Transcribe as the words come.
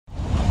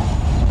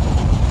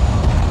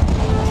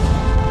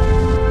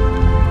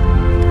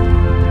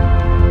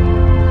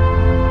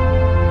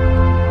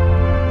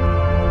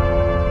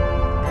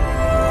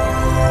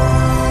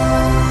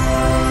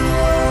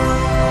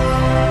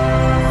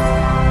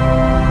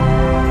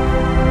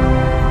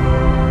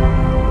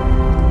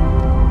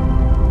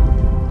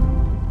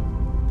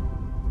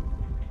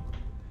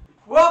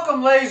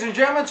and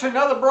gentlemen, to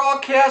another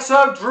broadcast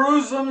of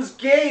Jerusalem's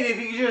Gate. If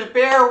you could just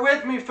bear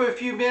with me for a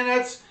few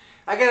minutes,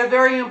 I got a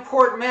very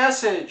important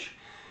message.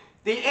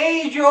 The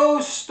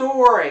age-old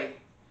story.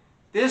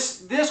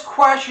 This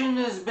question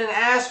has been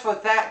asked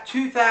for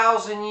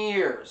 2,000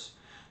 years.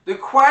 The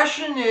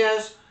question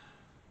is,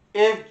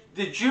 if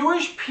the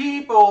Jewish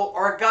people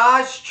are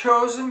God's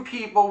chosen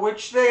people,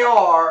 which they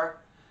are,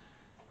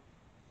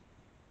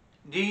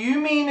 do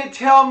you mean to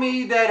tell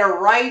me that a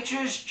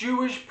righteous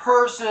Jewish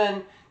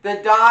person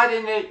that died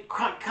in a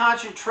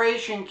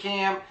concentration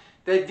camp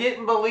that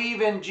didn't believe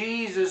in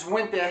Jesus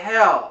went to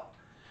hell?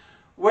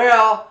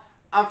 Well,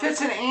 I'm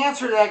fixing to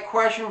answer that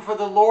question, for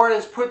the Lord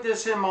has put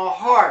this in my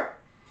heart.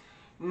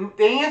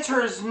 The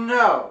answer is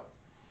no.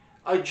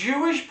 A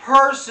Jewish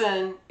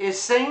person is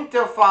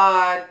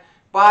sanctified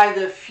by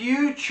the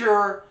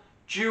future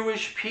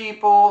Jewish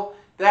people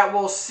that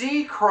will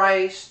see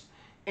Christ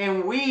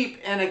and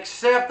weep and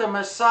accept the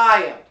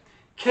Messiah.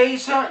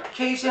 Case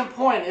in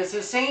point, it's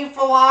the same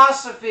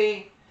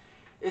philosophy.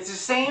 It's the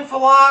same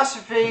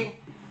philosophy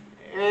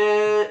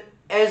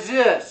as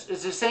this.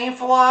 It's the same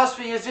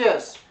philosophy as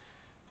this.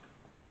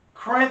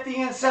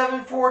 Corinthians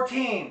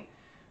 7:14.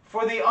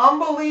 For the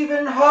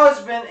unbelieving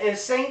husband is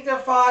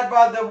sanctified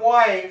by the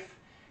wife,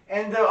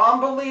 and the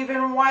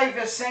unbelieving wife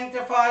is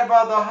sanctified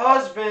by the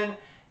husband.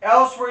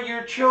 Else were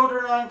your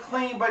children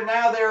unclean, but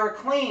now they are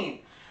clean.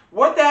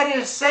 What that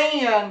is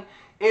saying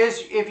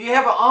is, if you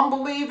have an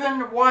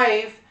unbelieving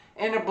wife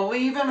and a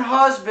believing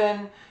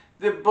husband,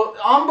 the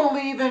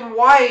unbelieving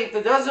wife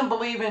that doesn't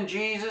believe in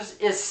Jesus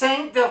is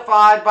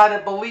sanctified by the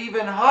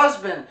believing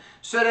husband,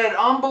 so that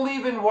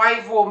unbelieving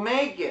wife will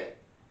make it.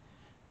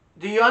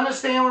 Do you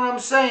understand what I'm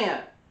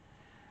saying?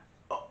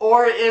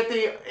 Or if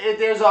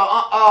there's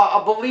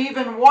a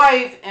believing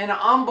wife and an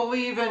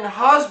unbelieving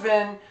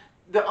husband,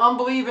 the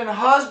unbelieving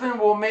husband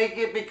will make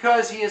it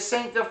because he is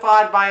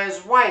sanctified by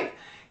his wife.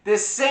 The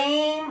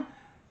same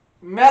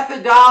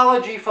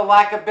methodology, for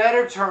lack of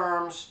better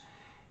terms,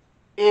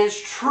 is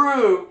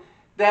true,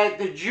 that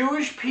the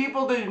Jewish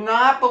people do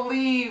not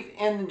believe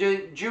in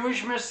the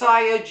Jewish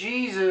Messiah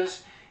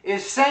Jesus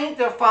is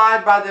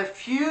sanctified by the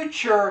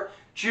future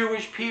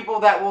Jewish people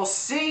that will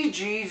see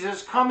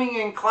Jesus coming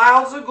in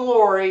clouds of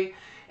glory,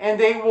 and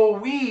they will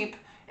weep,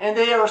 and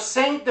they are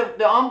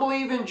the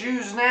unbelieving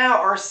Jews now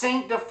are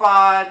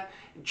sanctified,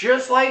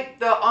 just like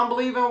the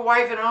unbelieving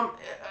wife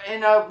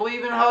and a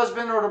believing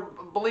husband, or the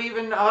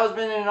believing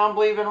husband and an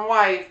unbelieving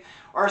wife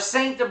are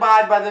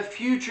sanctified by the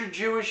future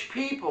Jewish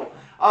people.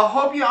 I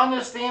hope you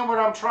understand what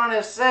I'm trying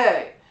to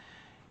say.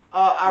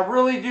 I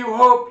really do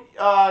hope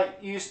I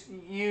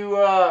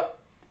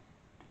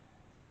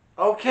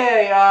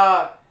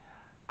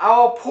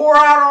will pour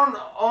out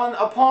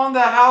upon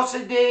the house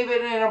of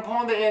David and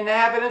upon the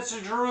inhabitants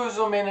of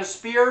Jerusalem in a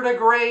spirit of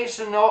grace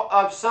and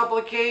of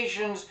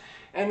supplications,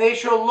 and they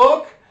shall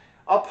look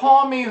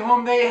upon me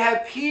whom they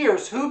have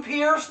pierced. Who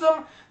pierced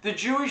them? The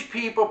Jewish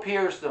people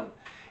pierced them.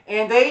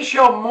 And they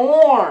shall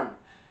mourn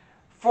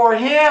for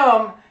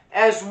him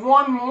as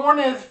one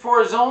mourneth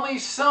for his only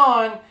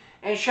son,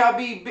 and shall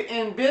be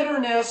in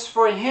bitterness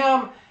for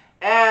him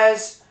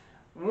as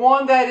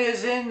one that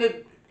is in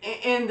the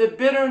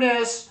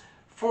bitterness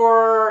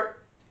for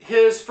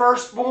his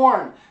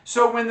firstborn.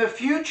 So when the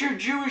future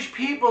Jewish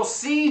people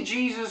see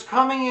Jesus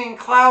coming in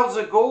clouds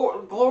of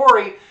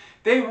glory,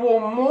 they will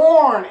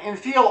mourn and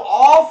feel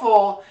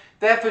awful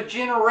that for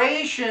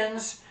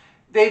generations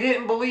they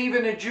didn't believe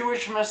in a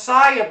Jewish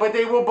Messiah, but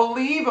they will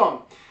believe him.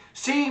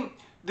 See,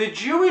 the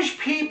Jewish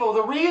people,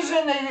 the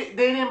reason they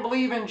didn't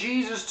believe in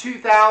Jesus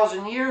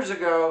 2,000 years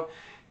ago,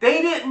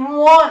 they didn't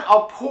want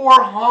a poor,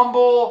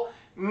 humble,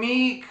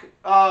 meek,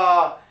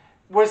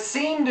 what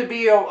seemed to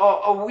be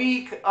a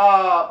weak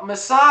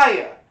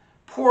Messiah,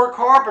 poor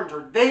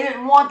carpenter. They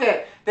didn't want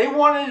that. They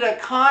wanted a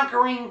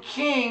conquering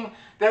king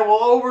that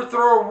will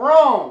overthrow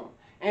Rome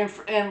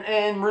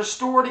and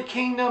restore the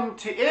kingdom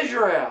to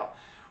Israel.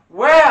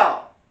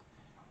 Well,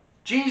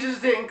 Jesus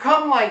didn't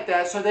come like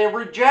that, so they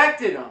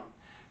rejected him.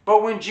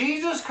 But when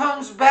Jesus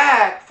comes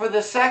back for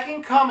the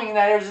second coming,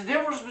 now there's a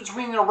difference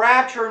between the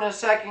rapture and the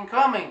second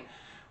coming.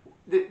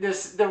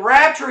 The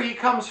rapture, he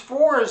comes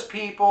for his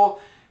people.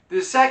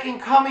 The second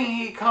coming,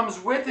 he comes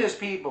with his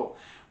people.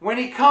 When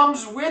he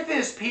comes with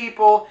his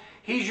people,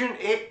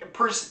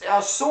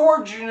 a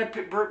sword's going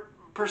to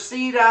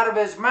proceed out of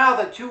his mouth,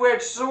 a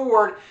two-edged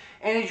sword,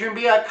 and he's going to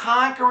be a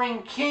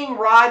conquering king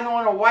riding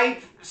on a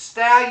white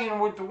stallion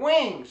with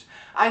wings.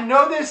 I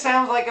know this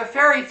sounds like a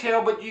fairy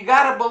tale, but you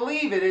got to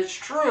believe it. It's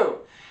true.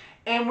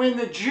 And when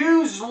the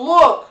Jews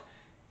look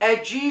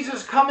at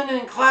Jesus coming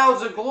in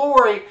clouds of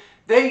glory,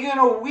 they're going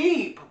to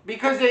weep,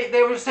 because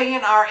they were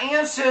saying our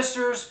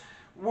ancestors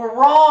were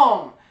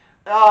wrong.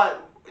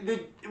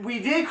 We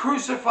did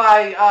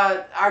crucify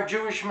our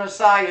Jewish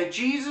Messiah.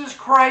 Jesus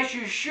Christ,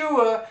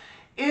 Yeshua,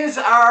 is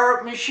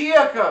our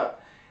Mashiach.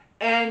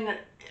 And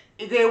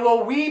they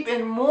will weep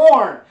and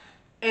mourn,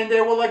 and they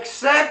will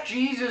accept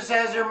Jesus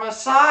as their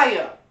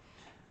Messiah.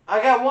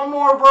 I got one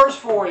more verse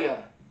for you.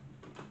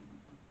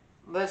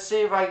 Let's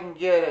see if I can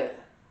get it.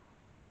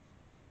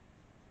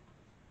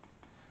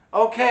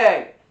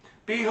 Okay.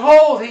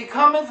 Behold, he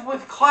cometh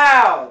with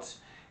clouds,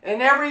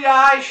 and every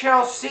eye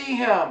shall see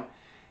him,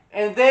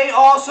 and they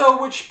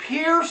also which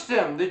pierced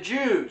him, the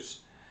Jews.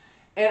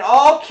 And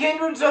all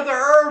kindreds of the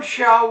earth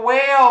shall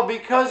wail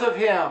because of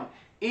him.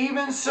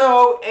 Even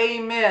so,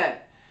 amen.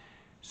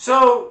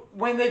 So,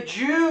 when the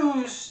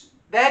Jews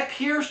that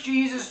pierced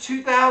Jesus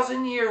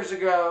 2,000 years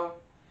ago,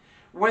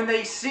 when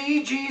they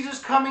see Jesus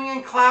coming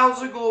in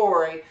clouds of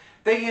glory,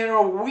 they're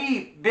going to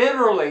weep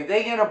bitterly.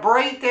 They're going to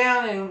break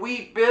down and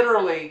weep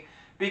bitterly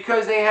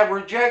because they have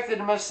rejected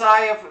the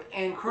Messiah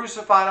and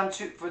crucified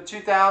him for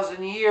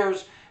 2,000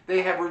 years.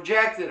 They have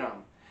rejected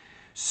him.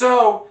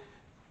 So,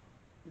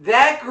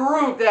 that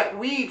group that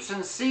weeps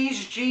and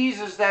sees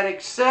Jesus, that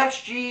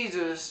accepts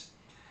Jesus,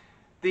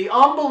 the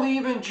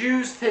unbelieving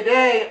Jews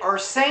today are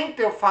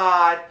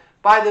sanctified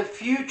by the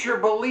future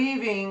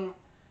believing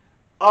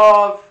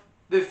of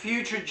the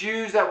future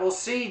Jews that will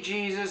see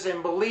Jesus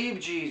and believe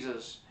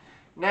Jesus.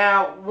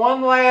 Now,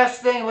 one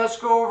last thing, let's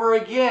go over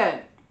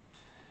again.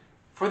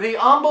 For the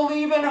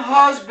unbelieving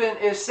husband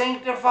is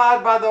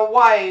sanctified by the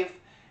wife,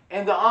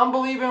 and the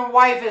unbelieving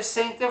wife is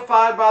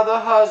sanctified by the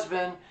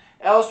husband.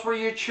 Else were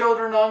your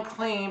children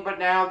unclean, but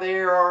now they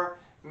are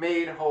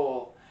made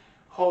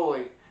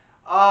holy.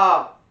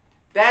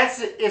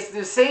 It's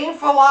the same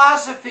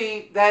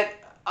philosophy that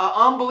an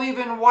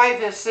unbelieving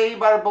wife is saved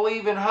by the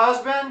believing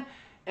husband,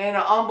 and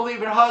an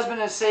unbelieving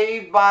husband is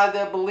saved by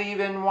the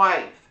believing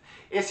wife.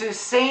 It's the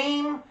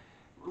same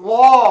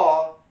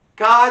law,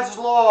 God's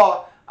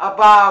law,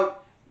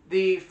 about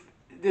the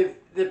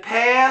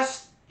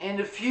past and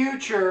the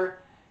future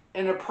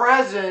and the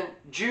present.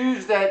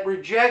 Jews that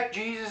reject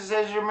Jesus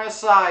as your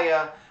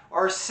Messiah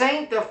are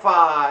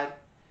sanctified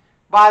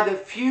by the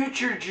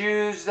future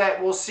Jews that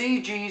will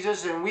see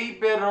Jesus and weep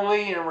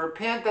bitterly and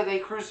repent that they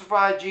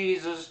crucified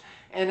Jesus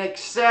and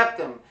accept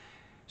him.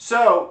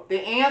 So the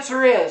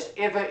answer is,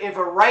 if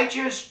a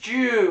righteous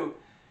Jew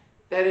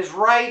that is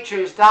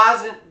righteous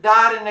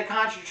died in the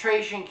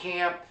concentration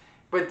camp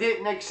but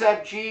didn't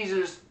accept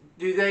Jesus,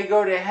 do they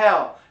go to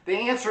hell? The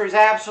answer is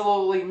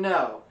absolutely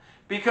no,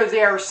 because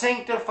they are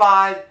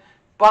sanctified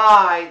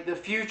by the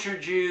future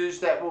Jews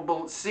that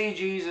will see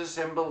Jesus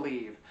and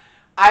believe.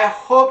 I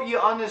hope you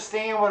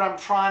understand what I'm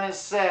trying to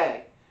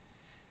say.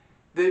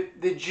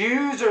 The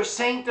Jews are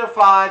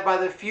sanctified by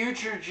the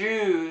future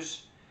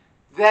Jews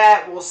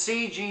that will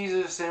see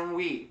Jesus and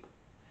weep.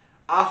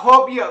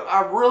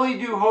 I really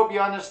do hope you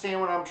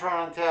understand what I'm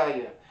trying to tell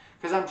you,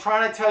 because I'm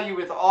trying to tell you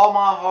with all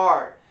my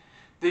heart.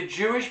 The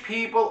Jewish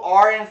people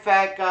are in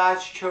fact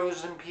God's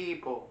chosen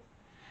people,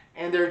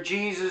 and they're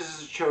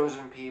Jesus'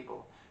 chosen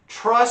people.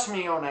 Trust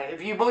me on that.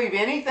 If you believe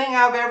anything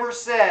I've ever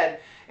said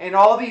in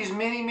all these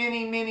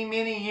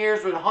many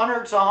years, with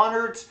hundreds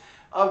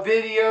of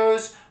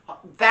videos,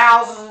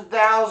 thousands and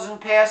thousands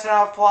passing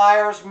out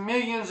flyers,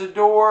 millions of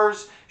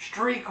doors,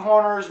 street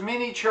corners,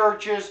 many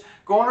churches,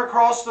 going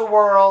across the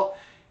world,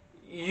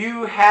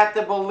 you have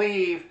to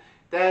believe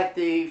that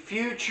the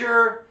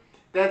future,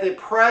 that the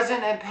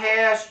present and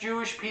past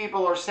Jewish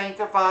people are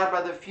sanctified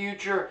by the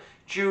future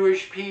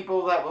Jewish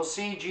people that will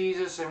see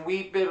Jesus and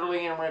weep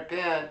bitterly and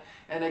repent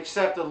and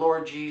accept the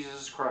Lord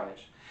Jesus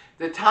Christ.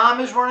 The time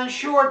is running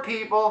short,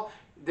 people.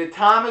 The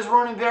time is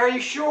running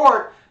very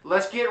short.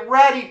 Let's get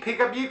ready. Pick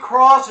up your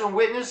cross and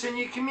witness in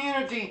your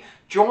community.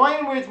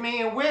 Join with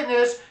me and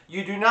witness.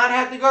 You do not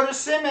have to go to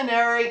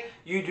seminary.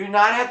 You do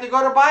not have to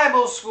go to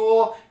Bible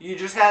school. You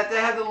just have to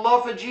have the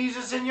love for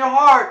Jesus in your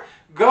heart.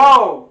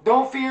 Go.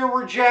 Don't fear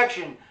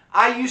rejection.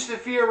 I used to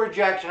fear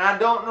rejection. I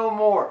don't no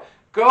more.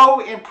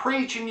 Go and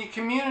preach in your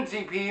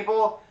community,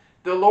 people.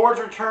 The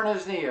Lord's return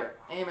is near.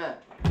 Amen.